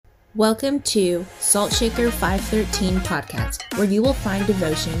Welcome to Salt Shaker 513 podcast, where you will find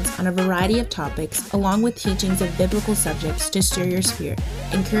devotions on a variety of topics along with teachings of biblical subjects to stir your spirit,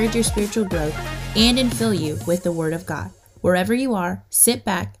 encourage your spiritual growth, and infill you with the Word of God. Wherever you are, sit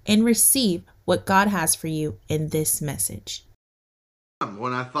back and receive what God has for you in this message.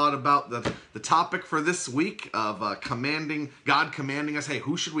 When I thought about the topic for this week of God commanding us, hey,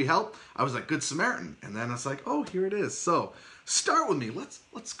 who should we help? I was like, Good Samaritan. And then I was like, oh, here it is. So start with me.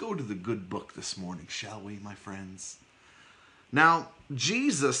 Let's go to the good book this morning, shall we, my friends? Now,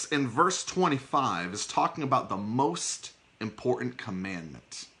 Jesus in verse 25 is talking about the most important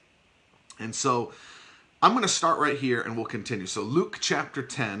commandment. And so I'm going to start right here and we'll continue. So Luke chapter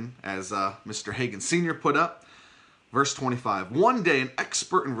 10, as Mr. Hagen Sr. put up, verse 25, one day an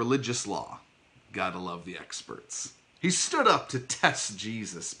expert in religious law, gotta love the experts, he stood up to test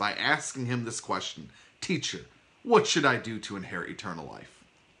Jesus by asking him this question, Teacher, what should I do to inherit eternal life?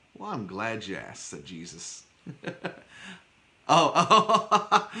 Well, I'm glad you asked, said Jesus.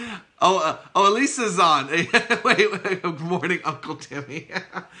 Elisa's on. wait, good morning, Uncle Timmy.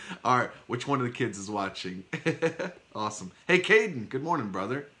 All right, which one of the kids is watching? Awesome. Hey, Caden, good morning,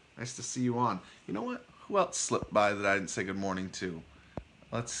 brother. Nice to see you on. You know what? Who else slipped by that I didn't say good morning to?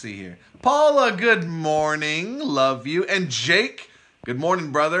 Let's see here. Paula, good morning. Love you. And Jake, good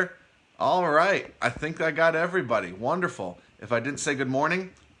morning, brother. All right. I think I got everybody. Wonderful. If I didn't say good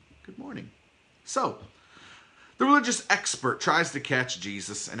morning, good morning. So, the religious expert tries to catch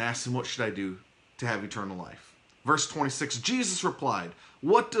Jesus and asks him, what should I do to have eternal life? Verse 26, Jesus replied,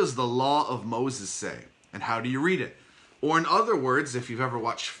 what does the law of Moses say? And how do you read it? Or in other words, if you've ever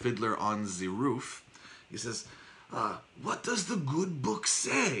watched Fiddler on the Roof, he says, what does the good book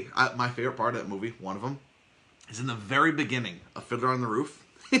say? My favorite part of that movie, one of them, is in the very beginning of Fiddler on the Roof,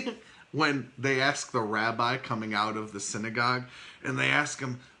 when they ask the rabbi coming out of the synagogue, and they ask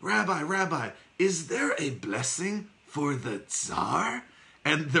him, Rabbi, is there a blessing for the Tsar?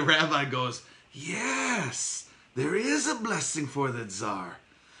 And the rabbi goes, yes, there is a blessing for the Tsar.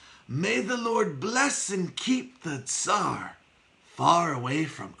 May the Lord bless and keep the Tsar far away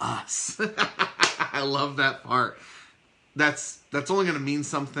from us. I love that part. That's only going to mean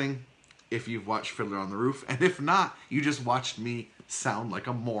something if you've watched Fiddler on the Roof. And if not, you just watched me sound like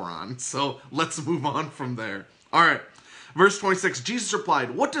a moron. So let's move on from there. All right. Verse 26, Jesus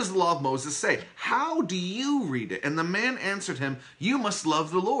replied, what does the law of Moses say? How do you read it? And the man answered him, you must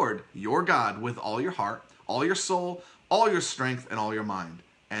love the Lord, your God, with all your heart, all your soul, all your strength, and all your mind.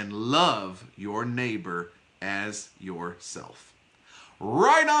 And love your neighbor as yourself.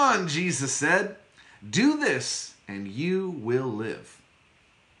 Right on, Jesus said. Do this and you will live.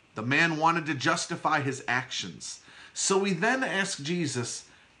 The man wanted to justify his actions. So he then asked Jesus,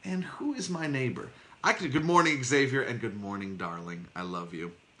 and who is my neighbor? Good morning, Xavier, and good morning, darling. I love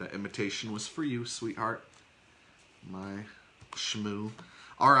you. That imitation was for you, sweetheart. My shmoo.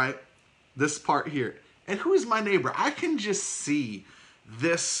 All right, this part here. And who is my neighbor? I can just see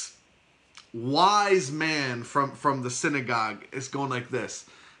this wise man from the synagogue is going like this.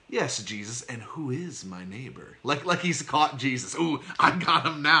 Yes, Jesus, and who is my neighbor? Like he's caught Jesus. Ooh, I got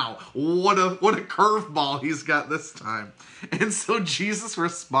him now. What a curveball he's got this time. And so Jesus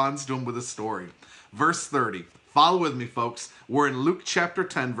responds to him with a story. Verse 30. Follow with me, folks. We're in Luke chapter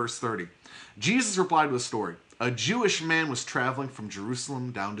 10, verse 30. Jesus replied with a story. A Jewish man was traveling from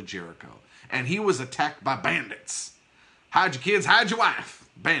Jerusalem down to Jericho, and he was attacked by bandits. Hide your kids, hide your wife.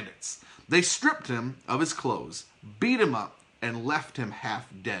 Bandits. They stripped him of his clothes, beat him up, and left him half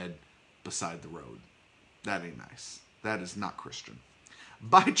dead beside the road. That ain't nice. That is not Christian.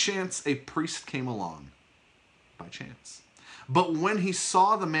 By chance, a priest came along. By chance. But when he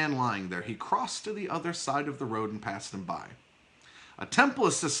saw the man lying there, he crossed to the other side of the road and passed him by. A temple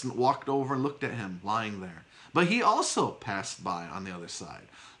assistant walked over and looked at him lying there, but he also passed by on the other side.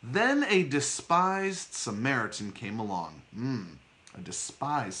 Then a despised Samaritan came along. A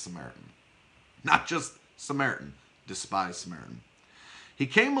despised Samaritan. Not just Samaritan. Despised Samaritan. He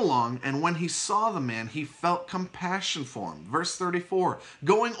came along, and when he saw the man, he felt compassion for him. Verse 34,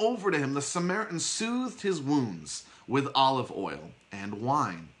 going over to him, the Samaritan soothed his wounds with olive oil and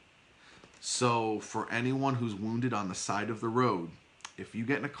wine. So for anyone who's wounded on the side of the road, if you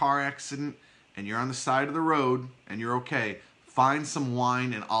get in a car accident and you're on the side of the road and you're okay, find some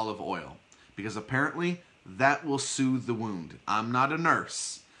wine and olive oil, because apparently that will soothe the wound. I'm not a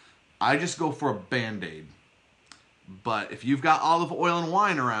nurse. I just go for a Band-Aid. But if you've got olive oil and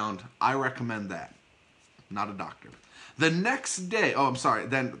wine around, I recommend that. Not a doctor. The next day,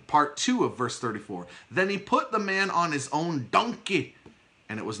 then part 2 of verse 34. Then he put the man on his own donkey,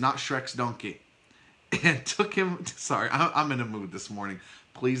 and it was not Shrek's donkey, and took him, I'm in a mood this morning,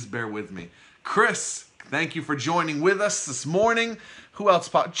 Please bear with me. Chris, thank you for joining with us this morning. Who else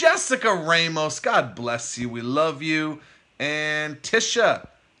popped? Jessica Ramos, God bless you. We love you. And Tisha,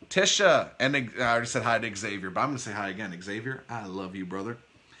 and I already said hi to Xavier, but I'm going to say hi again. Xavier, I love you, brother.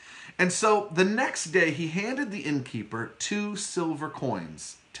 And so the next day, he handed the innkeeper 2 silver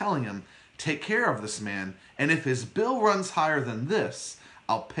coins, telling him, take care of this man, and if his bill runs higher than this,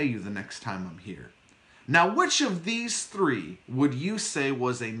 I'll pay you the next time I'm here. Now, which of these 3 would you say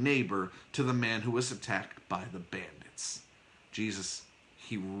was a neighbor to the man who was attacked by the bandits? Jesus,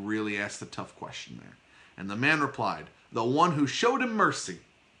 he really asked a tough question there. And the man replied, the one who showed him mercy.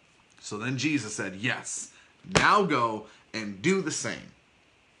 So then Jesus said, yes, now go and do the same.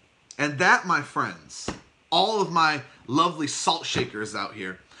 And that, my friends, all of my lovely salt shakers out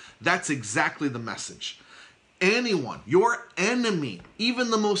here, that's exactly the message. Anyone, your enemy,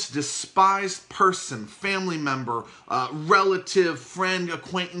 even the most despised person, family member, relative, friend,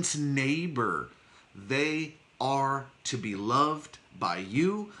 acquaintance, neighbor, they are to be loved by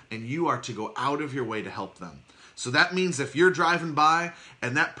you, and you are to go out of your way to help them. So that means if you're driving by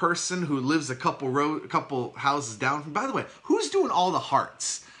and that person who lives a couple houses down from, by the way, who's doing all the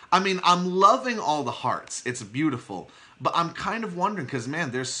hearts? I mean, I'm loving all the hearts. It's beautiful. But I'm kind of wondering because, man,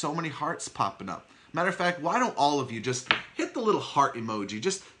 there's so many hearts popping up. Matter of fact, why don't all of you just hit the little heart emoji?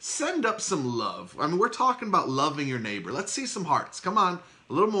 Just send up some love. I mean, we're talking about loving your neighbor. Let's see some hearts. Come on.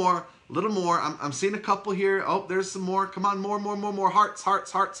 A little more. A little more. I'm seeing a couple here. Oh, there's some more. Come on. More. Hearts.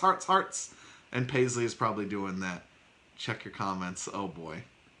 And Paisley is probably doing that. Check your comments. Oh, boy.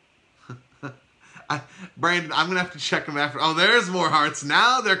 Brandon, I'm going to have to check them after. Oh, there's more hearts.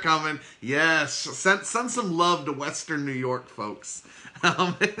 Now they're coming. Yes. Send some love to Western New York, folks.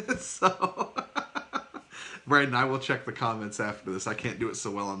 Brandon, I will check the comments after this. I can't do it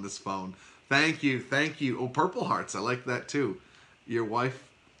so well on this phone. Thank you. Oh, purple hearts. I like that, too. Your wife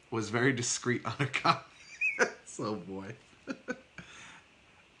was very discreet on her comments. Oh, boy.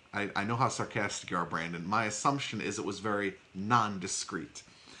 I know how sarcastic you are, Brandon. My assumption is it was very non-discreet.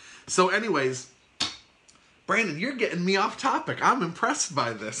 So anyways, Brandon, you're getting me off topic. I'm impressed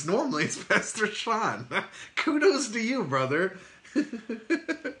by this. Normally it's Pastor Sean. Kudos to you, brother.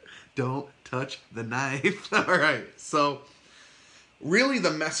 Don't touch the knife. All right. So really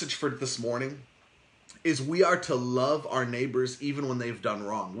the message for this morning is we are to love our neighbors even when they've done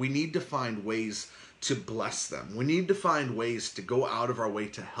wrong. We need to find ways to bless them. We need to find ways to go out of our way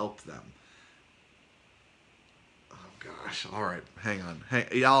to help them. Oh, gosh. All right. Hang on. Hey,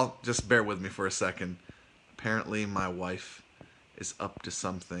 y'all, just bear with me for a second. Apparently, my wife is up to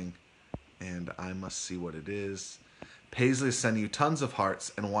something, and I must see what it is. Paisley is sending you tons of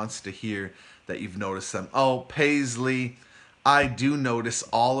hearts and wants to hear that you've noticed them. Oh, Paisley, I do notice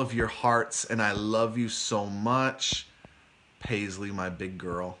all of your hearts, and I love you so much. Paisley, my big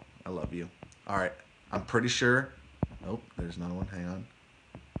girl, I love you. All right. I'm pretty sure. Nope, there's another one. Hang on.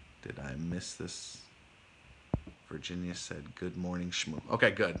 Did I miss this? Virginia said, good morning, Shmoo.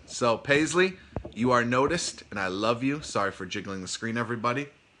 Okay, good. So, Paisley, you are noticed, and I love you. Sorry for jiggling the screen, everybody.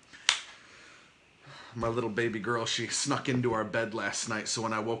 My little baby girl, she snuck into our bed last night, so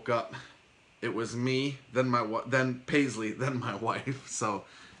when I woke up, it was me, then Paisley, then my wife. So,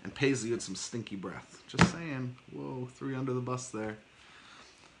 and Paisley had some stinky breath. Just saying. Whoa, threw you under the bus there.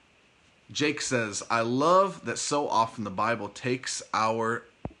 Jake says, I love that so often the Bible takes our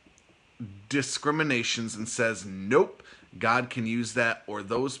discriminations and says, nope, God can use that, or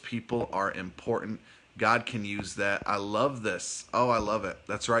those people are important. God can use that. I love this. Oh, I love it.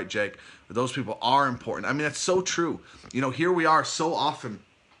 That's right, Jake. Those people are important. I mean, that's so true. You know, here we are so often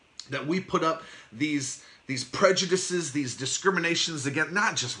that we put up these prejudices, these discriminations against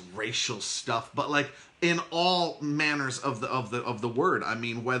not just racial stuff, but like in all manners of the word. I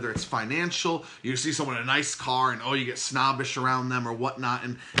mean, whether it's financial, you see someone in a nice car and oh, you get snobbish around them or whatnot,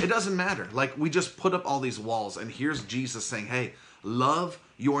 and it doesn't matter. Like we just put up all these walls, and here's Jesus saying, hey, love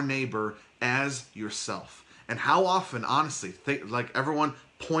your neighbor as yourself. And how often, honestly, like everyone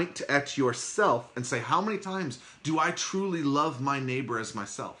point at yourself and say, how many times do I truly love my neighbor as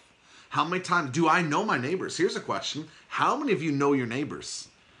myself? How many times do I know my neighbors? Here's a question. How many of you know your neighbors?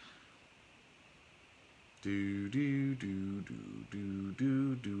 It's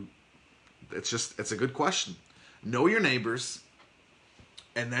a good question. Know your neighbors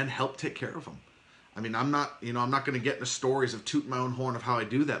and then help take care of them. I mean, I'm not going to get into stories of tooting my own horn of how I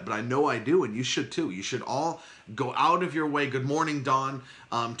do that, but I know I do, and you should too. You should all go out of your way, good morning, Dawn,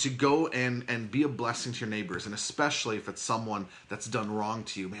 to go and be a blessing to your neighbors, and especially if it's someone that's done wrong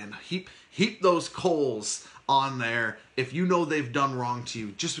to you, man. Heap those coals on there. If you know they've done wrong to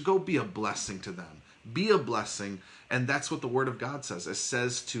you, just go be a blessing to them. Be a blessing And that's what the Word of God says. It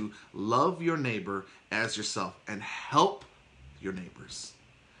says to love your neighbor as yourself and help your neighbors.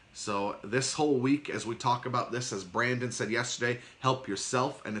 So this whole week, as we talk about this, as Brandon said yesterday, help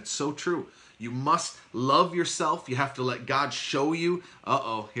yourself. And it's so true. You must love yourself. You have to let God show you.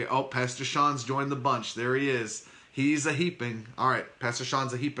 Here. Oh, Pastor Sean's joined the bunch. There he is. He's a heaping. All right, Pastor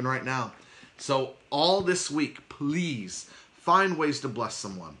Sean's a heaping right now. So all this week, please find ways to bless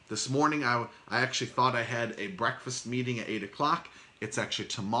someone. This morning, I actually thought I had a breakfast meeting at 8 o'clock. It's actually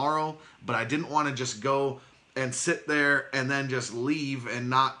tomorrow, but I didn't want to just go and sit there and then just leave and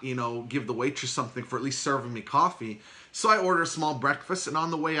not, give the waitress something for at least serving me coffee. So I ordered a small breakfast, and on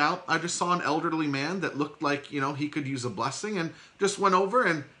the way out, I just saw an elderly man that looked like, he could use a blessing, and just went over,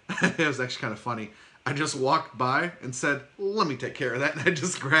 and it was actually kind of funny. I just walked by and said, let me take care of that. And I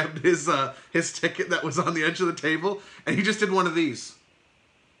just grabbed his ticket that was on the edge of the table, and he just did one of these.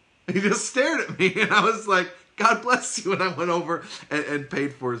 He just stared at me, and I was like, God bless you. And I went over and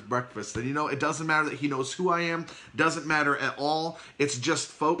paid for his breakfast. And it doesn't matter that he knows who I am. Doesn't matter at all. It's just,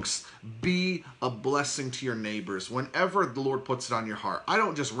 folks, be a blessing to your neighbors whenever the Lord puts it on your heart. I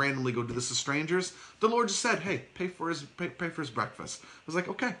don't just randomly go do this to strangers. The Lord just said, hey, pay for his breakfast. I was like,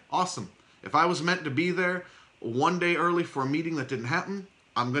 okay, awesome. If I was meant to be there one day early for a meeting that didn't happen,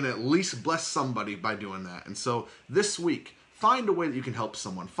 I'm going to at least bless somebody by doing that. And so this week, find a way that you can help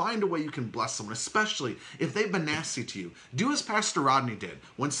someone. Find a way you can bless someone, especially if they've been nasty to you. Do as Pastor Rodney did.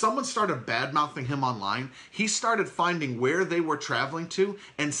 When someone started bad-mouthing him online, he started finding where they were traveling to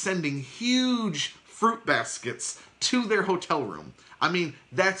and sending huge fruit baskets to their hotel room. I mean,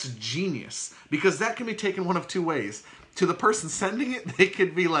 that's genius, because that can be taken one of two ways. To the person sending it, they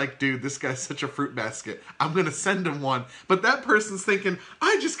could be like, dude, this guy's such a fruit basket. I'm going to send him one. But that person's thinking,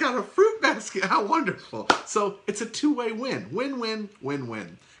 I just got a fruit basket. How wonderful. So it's a two-way win. Win-win,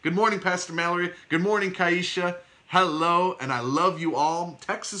 win-win. Good morning, Pastor Mallory. Good morning, Kaisha. Hello, and I love you all.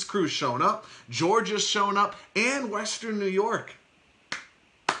 Texas crew's showing up. Georgia's showing up. And Western New York.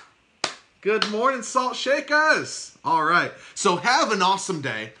 Good morning, Salt Shakers. All right. So have an awesome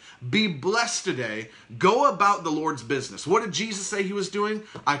day. Be blessed today. Go about the Lord's business. What did Jesus say he was doing?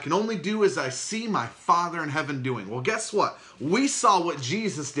 I can only do as I see my Father in heaven doing. Well, guess what? We saw what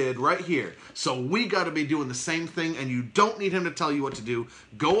Jesus did right here. So we got to be doing the same thing, and you don't need him to tell you what to do.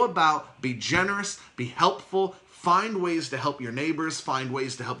 Go about, be generous, be helpful, find ways to help your neighbors, find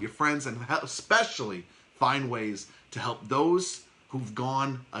ways to help your friends, and especially find ways to help those who've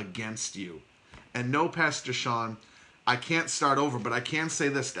gone against you. And no, Pastor Sean, I can't start over, but I can say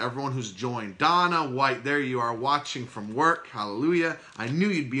this to everyone who's joined. Donna White, there you are watching from work. Hallelujah. I knew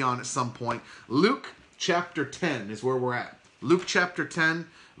you'd be on at some point. Luke chapter 10 is where we're at. Luke chapter 10,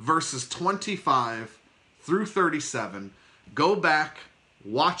 verses 25 through 37. Go back,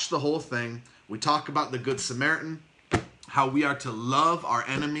 watch the whole thing. We talk about the Good Samaritan, how we are to love our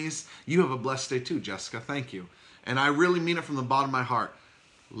enemies. You have a blessed day too, Jessica. Thank you. And I really mean it from the bottom of my heart.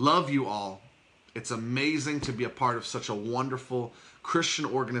 Love you all. It's amazing to be a part of such a wonderful Christian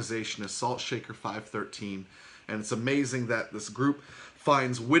organization as Salt Shaker 513. And it's amazing that this group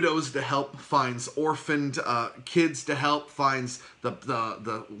finds widows to help, finds orphaned kids to help, finds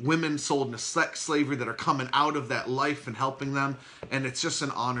the women sold into sex slavery that are coming out of that life and helping them. And it's just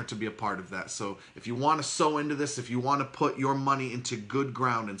an honor to be a part of that. So if you want to sow into this, if you want to put your money into good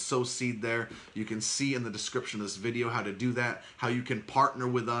ground and sow seed there, you can see in the description of this video how to do that, how you can partner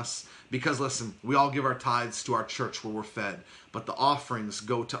with us. Because listen, we all give our tithes to our church where we're fed, but the offerings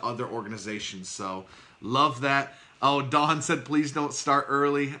go to other organizations. So love that. Oh, Dawn said, please don't start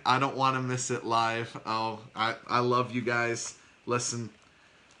early. I don't want to miss it live. Oh, I love you guys. Listen.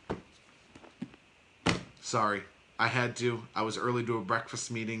 Sorry. I had to. I was early to a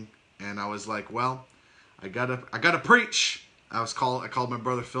breakfast meeting, and I was like, well, I gotta preach. I called my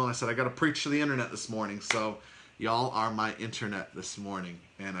brother Phil, and I said, I gotta preach to the internet this morning. So y'all are my internet this morning,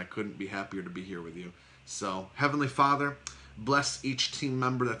 and I couldn't be happier to be here with you. So, Heavenly Father, bless each team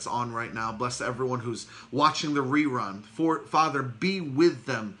member that's on right now. Bless everyone who's watching the rerun. Father, be with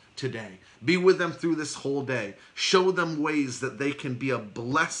them today. Be with them through this whole day. Show them ways that they can be a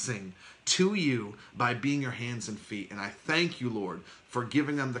blessing to you by being your hands and feet. And I thank you, Lord, for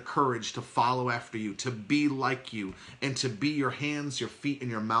giving them the courage to follow after you, to be like you, and to be your hands, your feet,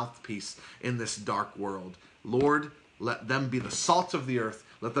 and your mouthpiece in this dark world. Lord, let them be the salt of the earth.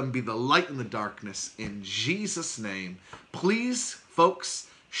 Let them be the light in the darkness. In Jesus' name. Please, folks,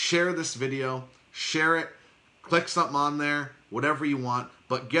 share this video. Share it. Click something on there. Whatever you want.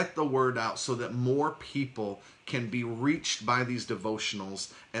 But get the word out so that more people can be reached by these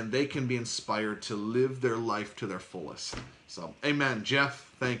devotionals and they can be inspired to live their life to their fullest. So, amen.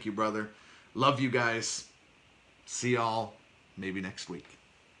 Jeff, thank you, brother. Love you guys. See y'all maybe next week.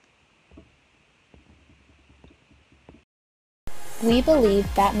 We believe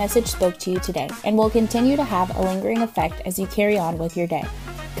that message spoke to you today and will continue to have a lingering effect as you carry on with your day.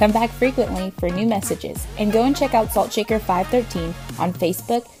 Come back frequently for new messages and go and check out Saltshaker 513 on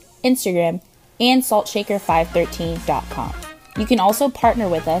Facebook, Instagram, and saltshaker513.com. You can also partner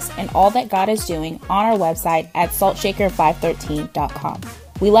with us in all that God is doing on our website at saltshaker513.com.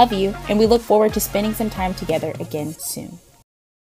 We love you and we look forward to spending some time together again soon.